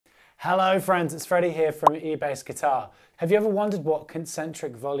Hello friends, it's Freddie here from eBass Guitar. Have you ever wondered what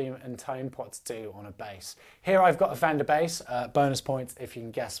concentric volume and tone pots do on a bass? Here I've got a Fender bass, bonus points if you can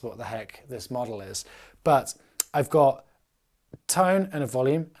guess what the heck this model is. But I've got a tone and a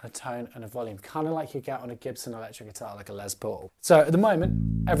volume, and a tone and a volume, kind of like you get on a Gibson electric guitar, like a Les Paul. So at the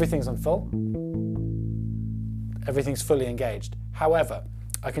moment, everything's on full. Everything's fully engaged. However,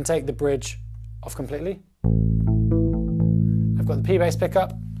 I can take the bridge off completely. I've got the P-bass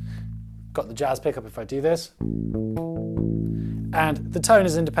pickup. Got the jazz pickup if I do this. And the tone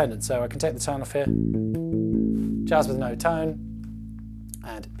is independent, so I can take the tone off here, jazz with no tone,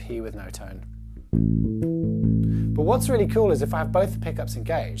 and P with no tone. But what's really cool is if I have both the pickups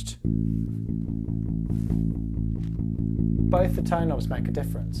engaged, both the tone knobs make a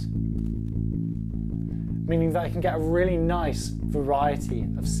difference. Meaning that I can get a really nice variety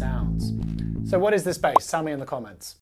of sounds. So what is this bass? Tell me in the comments.